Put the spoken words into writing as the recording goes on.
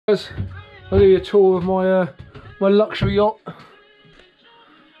I'll do you a tour of my my luxury yacht.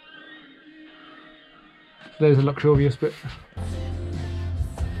 There's a luxurious bit.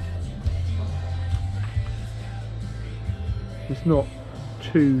 It's not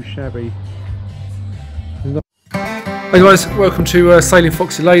too shabby. Hey guys, welcome to Sailing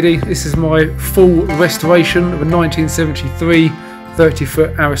Foxy Lady. This is my full restoration of a 1973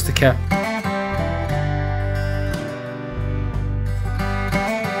 30-foot Aristocat.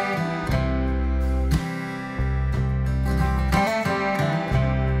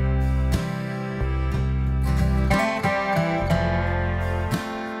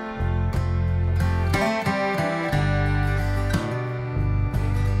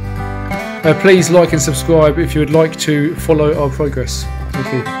 Please like and subscribe if you would like to follow our progress.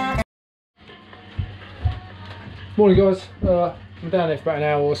 Thank you. Morning guys, I'm down there for about an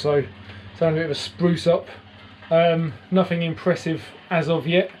hour or so. So I'm a bit of a spruce up. Nothing impressive as of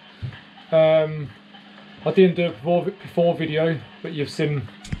yet. I didn't do a before video, but you've seen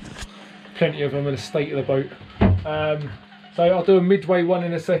plenty of them in the state of the boat. So I'll do a midway one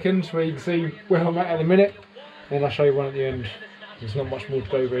in a second where you can see where I'm at in a minute. Then I'll show you one at the end. There's not much more to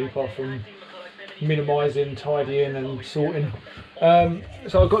go really apart from minimising, tidying and sorting.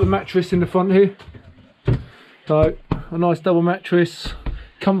 So I've got the mattress in the front here. So a nice double mattress,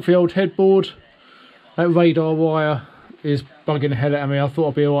 comfy old headboard. That radar wire is bugging the hell out of me. I thought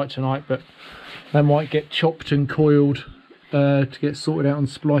I'd be alright tonight, but that might get chopped and coiled to get sorted out and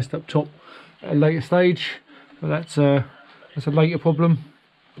spliced up top at a later stage. But that's a later problem.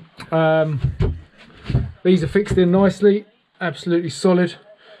 These are fixed in nicely. Absolutely solid,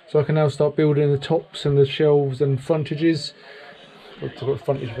 so I can now start building the tops and the shelves and frontages. I've got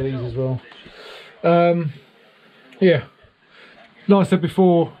frontage for these as well. Yeah, like I said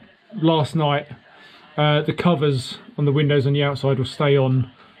before, last night the covers on the windows on the outside will stay on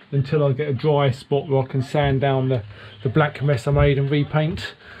until I get a dry spot where I can sand down the black mess I made and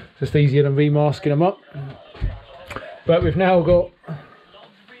repaint. Just easier than remasking them up. But we've now got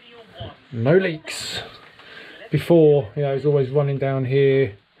no leaks. Before, you know, it's always running down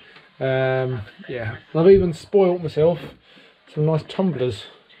here. Yeah, I've even spoilt myself some nice tumblers.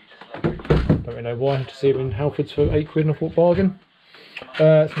 Don't really know why. To see them in Halfords for £8 I thought bargain.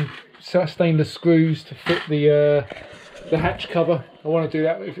 Some stainless screws to fit the hatch cover. I want to do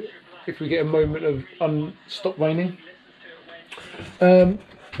that if we get a moment of stop raining.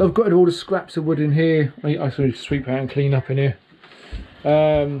 I've got all the scraps of wood in here. I sort of sweep out and clean up in here.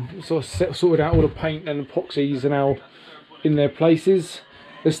 Sorted out all the paint and epoxies are now in their places.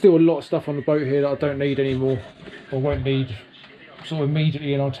 There's still a lot of stuff on the boat here that I don't need anymore, or won't need sort of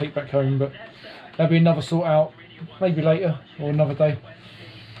immediately, and I'll take back home. But there'll be another sort out, maybe later or another day.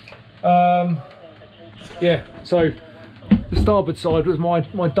 Yeah, so the starboard side was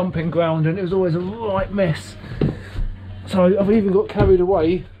my dumping ground, and it was always a right mess. So I've even got carried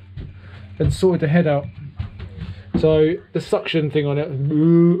away and sorted the head out. So the suction thing on it,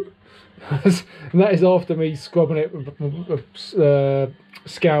 and that is after me scrubbing it with a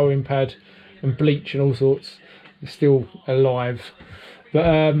scouring pad and bleach and all sorts. It's still alive,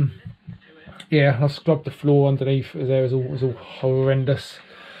 but yeah, I scrubbed the floor underneath. There was all horrendous.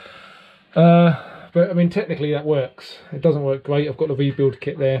 But I mean, technically that works. It doesn't work great. I've got the rebuild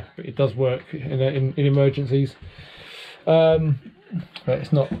kit there, but it does work in emergencies. But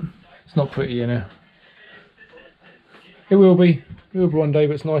it's not pretty, you know. It will be one day,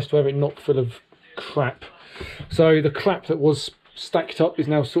 but it's nice to have it not full of crap. So the crap that was stacked up is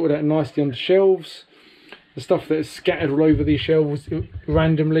now sorted out nicely on the shelves. The stuff that is scattered all over these shelves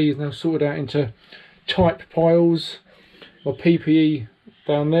randomly is now sorted out into type piles. My PPE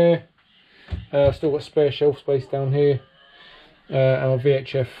down there. Still got spare shelf space down here. And my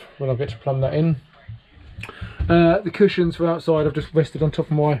VHF when I get to plumb that in. The cushions for outside I've just rested on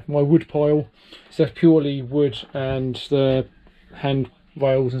top of my wood pile. So that's purely wood and the hand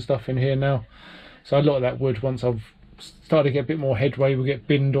rails and stuff in here now. So a lot of that wood, once I've started to get a bit more headway, will get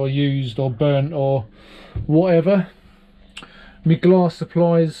binned or used or burnt or whatever. My glass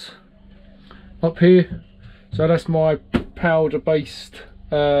supplies up here. So that's my powder based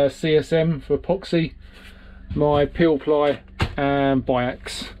CSM for epoxy, my peel ply and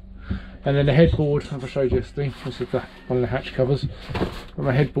biax. And then the headboard, as I showed you yesterday, this is one of the hatch covers. Got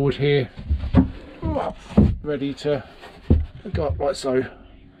my headboard here, ready to go up like so.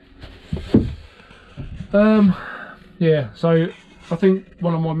 Yeah, so I think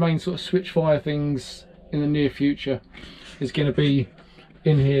one of my main sort of switchfire things in the near future is going to be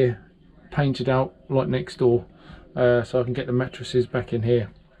in here, painted out like next door, so I can get the mattresses back in here.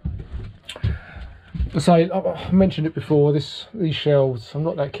 So I mentioned it before, these shelves, I'm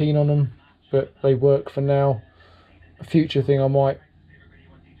not that keen on them, but they work for now. A future thing I might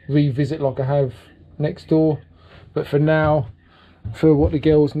revisit like I have next door, but for now, for what the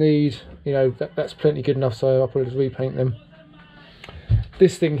girls need, you know, that's plenty good enough, so I'll probably just repaint them.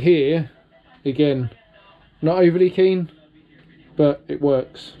 This thing here, again, not overly keen, but it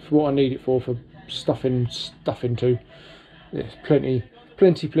works for what I need it for stuffing stuff into. It's plenty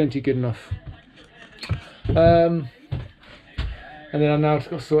good enough. And then I now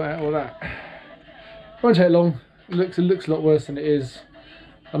just got to sort out all that. Won't take long. It looks a lot worse than it is.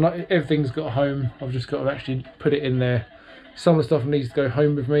 Everything's got a home. I've just got to actually put it in there. Some of the stuff needs to go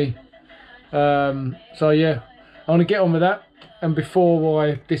home with me. So yeah, I want to get on with that. And before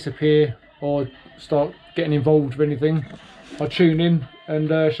I disappear or start getting involved with anything, I'll tune in and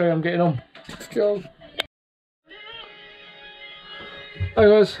show you how I'm getting on. Go. Hey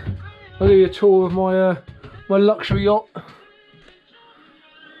guys, I'll give you a tour of my my luxury yacht.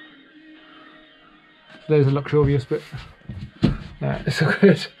 There's a luxurious bit. Nah, it's all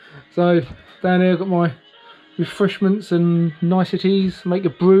good. So down here I've got my refreshments and niceties. Make a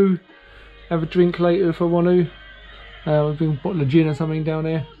brew, have a drink later if I want to. I've been a bottle of gin or something down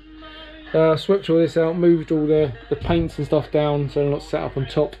here. Swept all this out, moved all the paints and stuff down so they're not set up on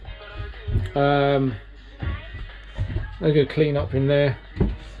top. I'm going to clean up in there.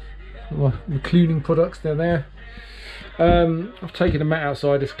 The cleaning products down there. I've taken the mat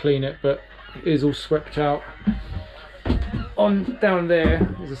outside just to clean it, but it is all swept out. On down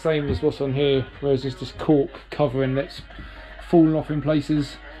there is the same as what's on here, whereas there's this cork covering that's fallen off in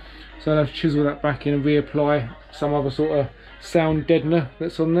places. So I'll have to chisel that back in and reapply some other sort of sound deadener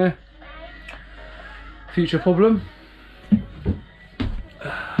that's on there. Future problem.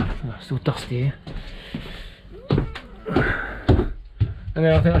 Still dusty here. And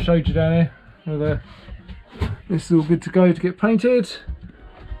then I think I showed you down here where this is all good to go to get painted.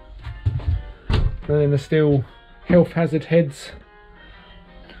 And then there's still health hazard heads.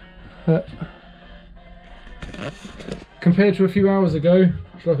 Compared to a few hours ago,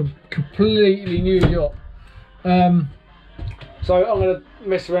 it's like a completely new yacht. So I'm going to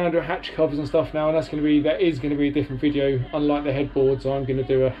mess around with hatch covers and stuff now, and that is going to be a different video. Unlike the headboards, I'm going to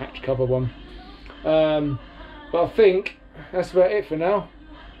do a hatch cover one. But I think that's about it for now.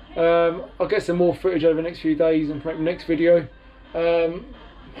 I'll get some more footage over the next few days and make the next video.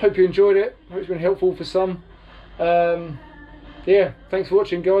 Hope you enjoyed it. Hope it's been helpful for some. Yeah, thanks for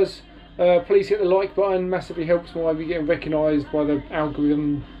watching, guys. Please hit the like button, massively helps my be getting recognised by the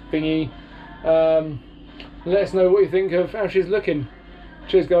algorithm thingy. Let us know what you think of how she's looking.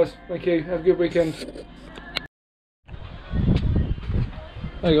 Cheers guys, thank you, have a good weekend.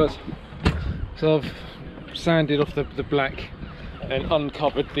 Hey guys, so I've sanded off the black and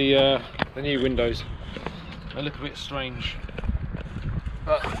uncovered the new windows. They look a bit strange,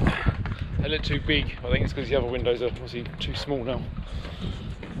 but they look too big. I think it's because the other windows are obviously too small now.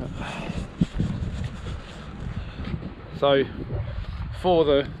 So for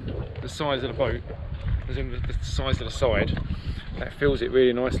the size of the boat, as in the size of the side, that fills it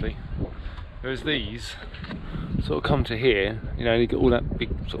really nicely. Whereas these sort of come to here, you know, you get all that big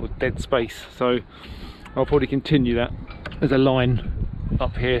sort of dead space. So I'll probably continue that as a line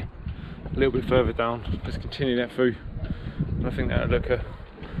up here, a little bit further down, just continue that through, and I think that'll look a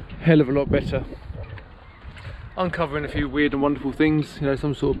hell of a lot better. Uncovering a few weird and wonderful things, you know,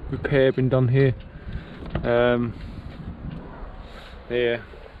 some sort of repair been done here. Yeah,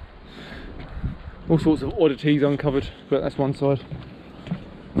 all sorts of oddities uncovered, but that's one side.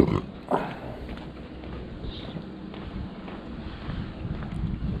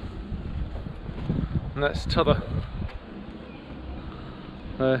 And that's t'other.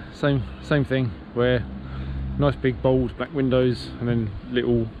 Same thing, where nice big bold black windows and then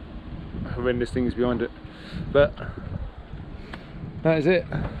little horrendous things behind it. But that is it.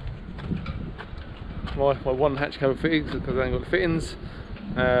 My one hatch cover fittings, because I ain't got the fittings.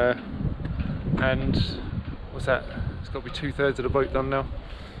 And what's that? It's got to be 2/3 of the boat done now,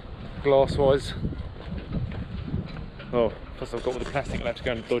 glass wise. Oh, plus I've got all the plastic left to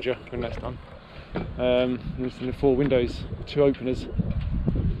go in the Dodger when that's done. And the 4 windows, 2 openers.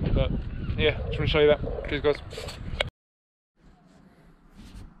 But yeah, just want to show you that. Cheers guys.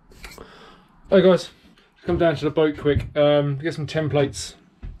 Hey guys, come down to the boat quick. Get some templates.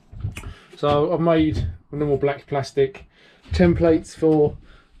 So I've made normal black plastic templates for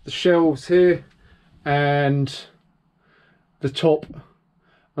the shelves here and the top, and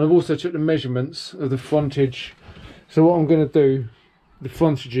I've also took the measurements of the frontage. So what I'm going to do, the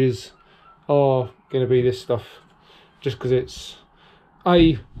frontages are going to be this stuff, just because it's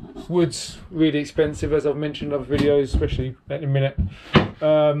wood's really expensive, as I've mentioned in other videos, especially in a minute.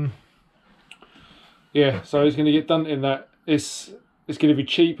 Yeah, so it's going to get done in that. It's going to be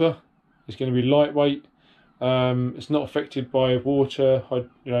cheaper. It's going to be lightweight. It's not affected by water.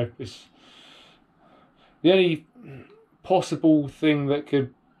 It's the only possible thing that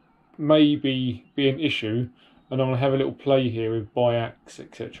could maybe be an issue, and I'm going to have a little play here with biax,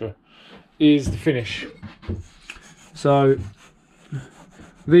 etc., is the finish. So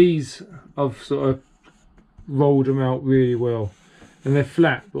these, I've sort of rolled them out really well, and they're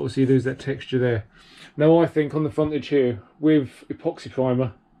flat, but obviously there's that texture there. Now I think on the frontage here with epoxy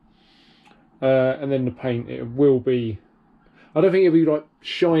primer and then the paint, it will be, I don't think it'll be like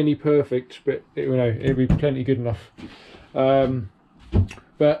shiny perfect, but it'll be plenty good enough.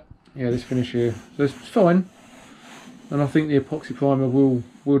 But yeah, this finish here, so it's fine, and I think the epoxy primer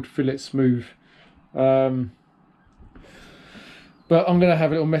would fill it smooth. But I'm going to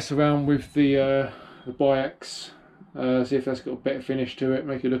have a little mess around with the biax, see if that's got a better finish to it,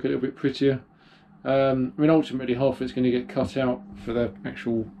 make it look a little bit prettier. I mean, ultimately half of it's going to get cut out for the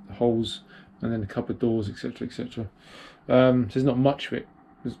actual holes and then the cupboard doors, etc, etc. So there's not much of it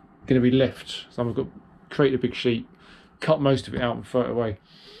there's going to be left, so I've got to create a big sheet, cut most of it out and throw it away.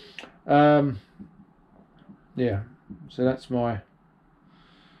 Yeah, so that's my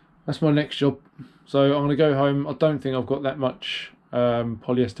next job. So I'm going to go home. I don't think I've got that much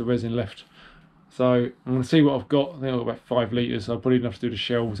polyester resin left, so I'm going to see what I've got. I think I've got about 5 litres, so I'll probably enough to do the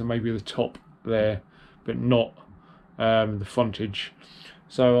shelves and maybe the top there, but not the frontage.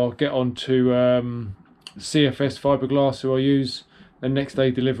 So I'll get on to CFS fiberglass, who I use. Then next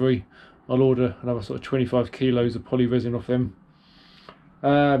day delivery, I'll order another sort of 25 kilos of poly resin off them.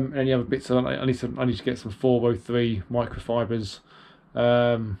 Any other bits I need to get some 403 microfibers.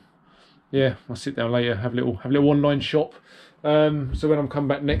 Yeah, I'll sit down later, have a little online shop. So when I'm come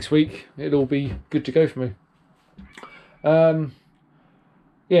back next week, it'll all be good to go for me.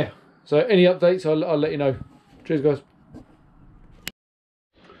 Yeah, so any updates, I'll let you know. Cheers, guys.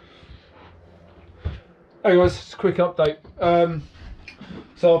 Hey guys, just a quick update.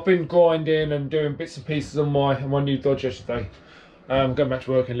 So I've been grinding and doing bits and pieces on my new Dodge yesterday. Going back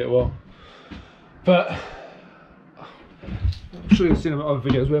to work in a little while, but I'm sure you've seen in my other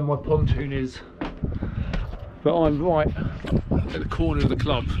videos where my pontoon is. But I'm right at the corner of the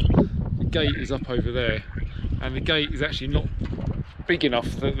club. The gate is up over there, and the gate is actually not big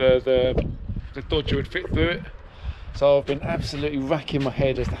enough that the Dodger would fit through it. So I've been absolutely racking my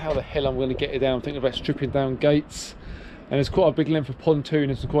head as to how the hell I'm going to get it down. I'm thinking about stripping down gates, and there's quite a big length of pontoon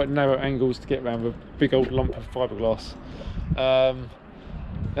and some quite narrow angles to get around with a big old lump of fiberglass. I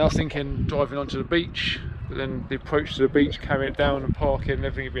was thinking driving onto the beach, but then the approach to the beach, carrying it down and parking and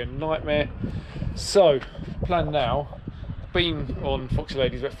everything would be a nightmare. So plan now, beam on Foxy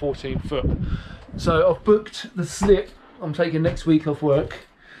Lady's about 14 foot. So I've booked the slip. I'm taking next week off work,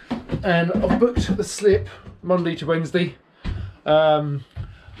 and I've booked the slip Monday to Wednesday, and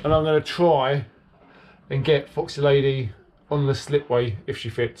I'm going to try and get Foxy Lady on the slipway if she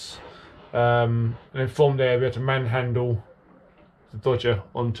fits, and then from there we have to manhandle the Dodger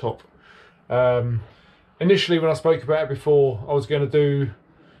on top. Initially, when I spoke about it before, I was going to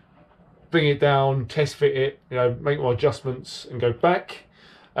bring it down, test fit it, make my adjustments and go back.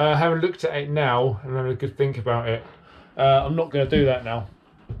 Having looked at it now and having a good think about it, I'm not going to do that now.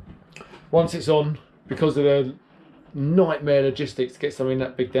 Once it's on, because of the nightmare logistics to get something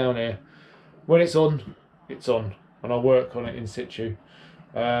that big down here, when it's on, and I'll work on it in situ.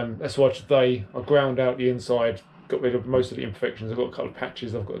 That's why today I ground out the inside, got rid of most of the imperfections. I've got a couple of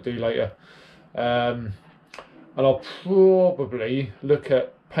patches I've got to do later, and I'll probably look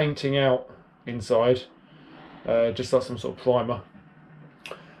at painting out inside, just like some sort of primer.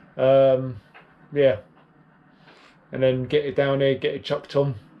 Yeah, and then get it down here, get it chucked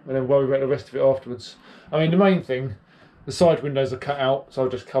on, and then worry about the rest of it afterwards. I mean, the main thing, the side windows are cut out, so I'll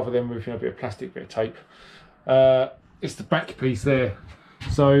just cover them with a bit of plastic, bit of tape. It's the back piece there,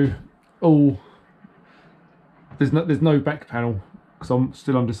 so there's no back panel because I'm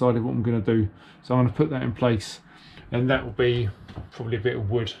still undecided what I'm going to do. So I'm going to put that in place, and that will be probably a bit of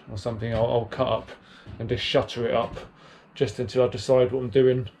wood or something I'll cut up and just shutter it up just until I decide what I'm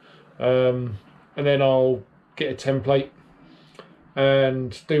doing, and then I'll get a template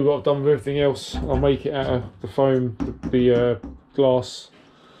and do what I've done with everything else. I'll make it out of the foam, the glass,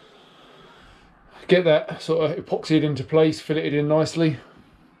 get that sort of epoxied into place, fill it in nicely,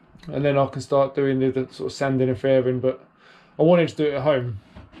 and then I can start doing the sort of sanding and fairing. But I wanted to do it at home,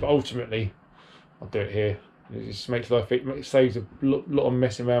 but ultimately I'll do it here. It just makes life, it saves a lot of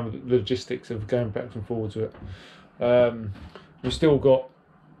messing around with the logistics of going back and forwards with it. we've still got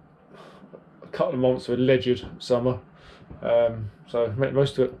a couple of months of alleged summer, so make the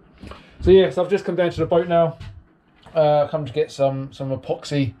most of it. So yeah, so I've just come down to the boat now. Come to get some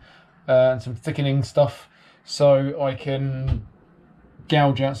epoxy and some thickening stuff, so I can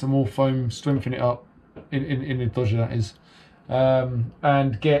gouge out some more foam, strengthen it up in the Dodger, that is,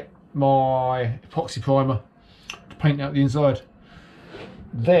 and get my epoxy primer to paint out the inside.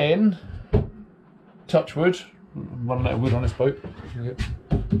 Then, touch wood, I'm running out of wood on this boat.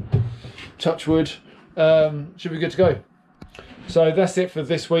 Touch wood, should be good to go. So that's it for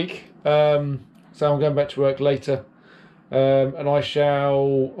this week. So I'm going back to work later, and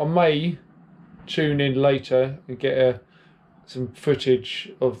I may tune in later and get some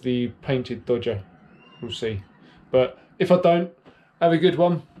footage of the painted Dodger. We'll see. But if I don't, have a good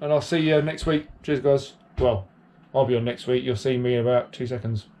one, and I'll see you next week. Cheers, guys. Well, I'll be on next week. You'll see me in about 2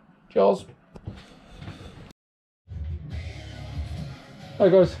 seconds. Cheers. Hi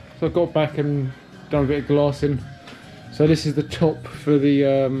guys. So I got back and done a bit of glassing. So this is the top for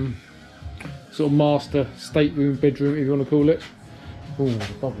the sort of master stateroom, bedroom, if you want to call it. Oh,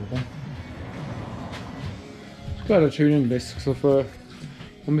 the bubble there. Just glad I tuned in this because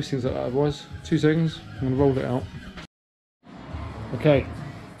I'm missing things like that otherwise. 2 seconds. I'm going to roll it out. Okay,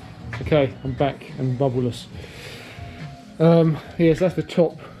 I'm back and bubbleless. Yes, that's the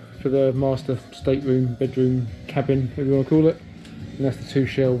top for the master stateroom, bedroom, cabin, whatever you want to call it. And that's the 2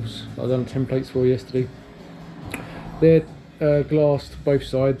 shelves that I done templates for yesterday. They're glassed both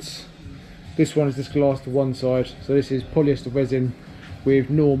sides. This one is just glassed to one side. So this is polyester resin with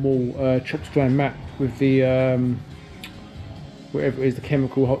normal chopped strand mat with the whatever it is, the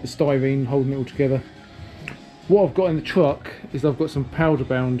chemical, the styrene holding it all together. What I've got in the truck is I've got some powder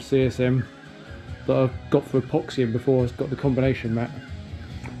bound CSM that I've got for epoxying before I've got the combination mat.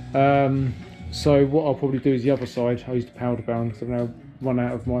 So what I'll probably do is the other side. I'll use the powder bound because I've now run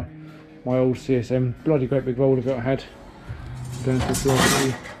out of my old CSM. Bloody great big roll of it I had. Going to this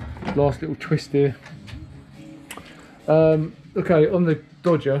last little twist here. Okay, on the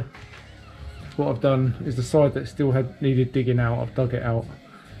Dodger, what I've done is the side that still needed digging out, I've dug it out,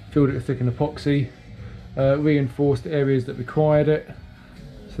 filled it with thickened epoxy, reinforced the areas that required it.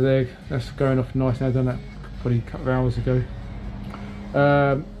 So that's going off nice now. I've done that probably a couple of hours ago.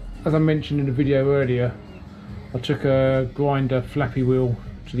 As I mentioned in the video earlier, I took a grinder flappy wheel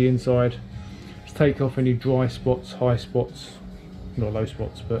to the inside to take off any dry spots, high spots, not low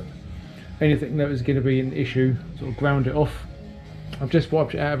spots, but anything that was going to be an issue, sort of ground it off. I've just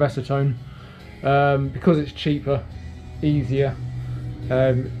wiped it out of acetone because it's cheaper, easier,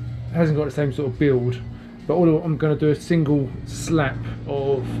 hasn't got the same sort of build, but I'm going to do a single slap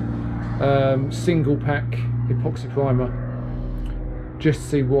of single pack epoxy primer just to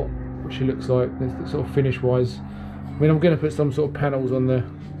see what she looks like, sort of finish wise. I mean, I'm going to put some sort of panels on the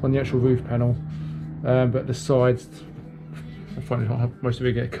actual roof panel, but the sides, I find most of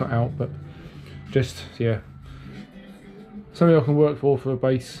it get cut out, but just, yeah, something I can work for a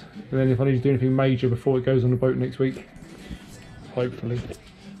base, and then if I need to do anything major before it goes on the boat next week, hopefully.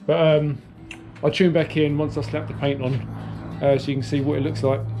 But I'll tune back in once I slap the paint on, so you can see what it looks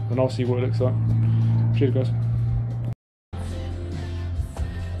like, and I'll see what it looks like. Cheers, guys.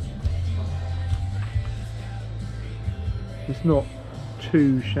 It's not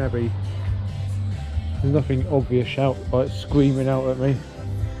too shabby. There's nothing obvious out, like screaming out at me.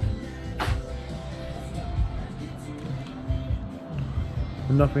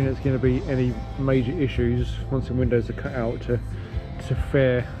 And nothing that's going to be any major issues once the windows are cut out to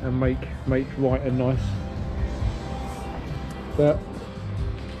fare and make right and nice. But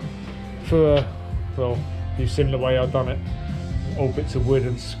for well, you've seen the way I've done it. Old bits of wood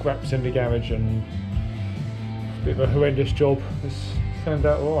and scraps in the garage and a bit of a horrendous job. It's turned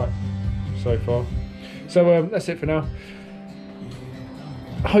out alright so far. So that's it for now.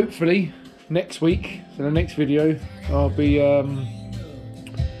 Hopefully next week, so the next video, I'll be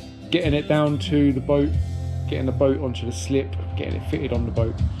getting it down to the boat, getting the boat onto the slip, getting it fitted on the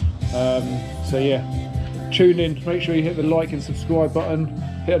boat. So yeah, tune in, make sure you hit the like and subscribe button,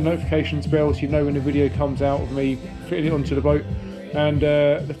 hit the notifications bell so you know when the video comes out of me fitting it onto the boat, and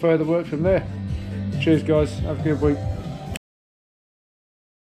the further work from there. Cheers guys, have a good week.